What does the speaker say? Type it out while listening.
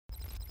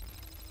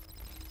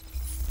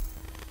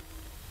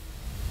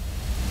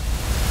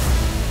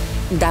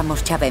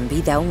Dámosche a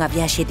benvida a unha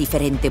viaxe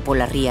diferente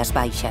polas Rías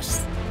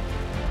Baixas.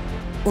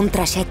 Un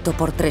traxecto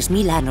por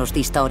 3000 anos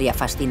de historia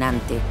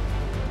fascinante.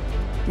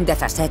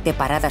 17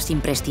 paradas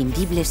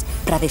imprescindibles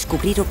para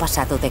descubrir o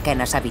pasado de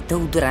quen as habitou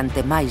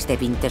durante máis de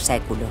 20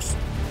 séculos.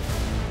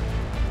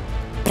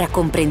 Para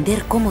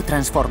comprender como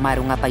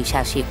transformar unha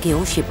paisaxe que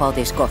hoxe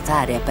podes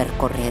gozar e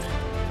percorrer.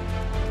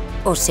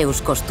 Os seus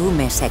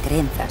costumes e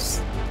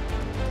crenzas.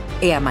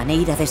 E a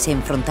maneira de se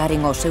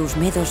enfrontaren aos seus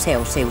medos e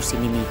aos seus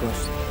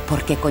inimigos.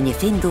 Porque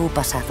coñecendo o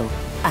pasado,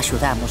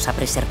 axudamos a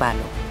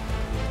preservalo.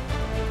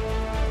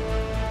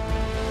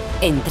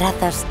 En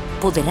Trazas,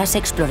 poderás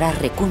explorar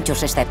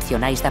recunchos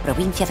excepcionais da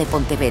provincia de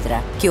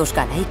Pontevedra que os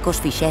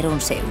galaicos fixeron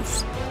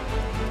seus.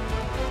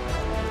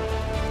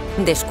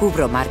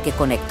 Descubro o mar que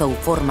conectou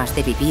formas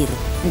de vivir,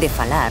 de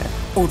falar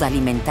ou de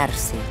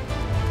alimentarse.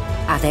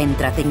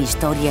 Adéntrate en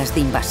historias de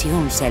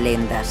invasións e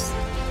lendas.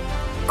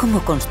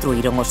 Como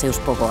construíron os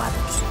seus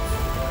poboados?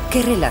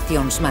 Que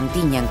relacións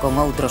mantiñan con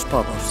outros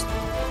povos?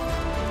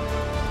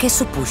 Que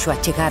supuxo a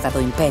chegada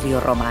do Imperio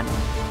Romano?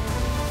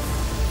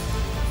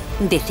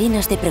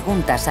 Decenas de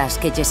preguntas ás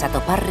que lles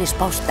atopar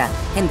resposta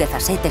en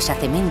 17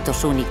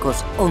 xacementos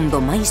únicos onde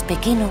o máis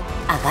pequeno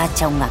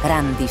agacha unha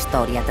grande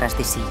historia tras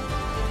de sí.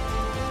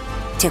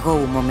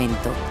 Chegou o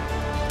momento.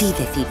 Ti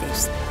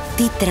decides.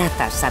 Ti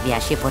trazas a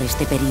viaxe por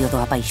este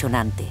período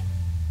apaixonante.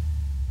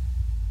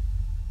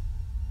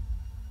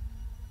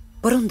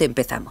 Por onde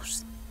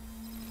empezamos?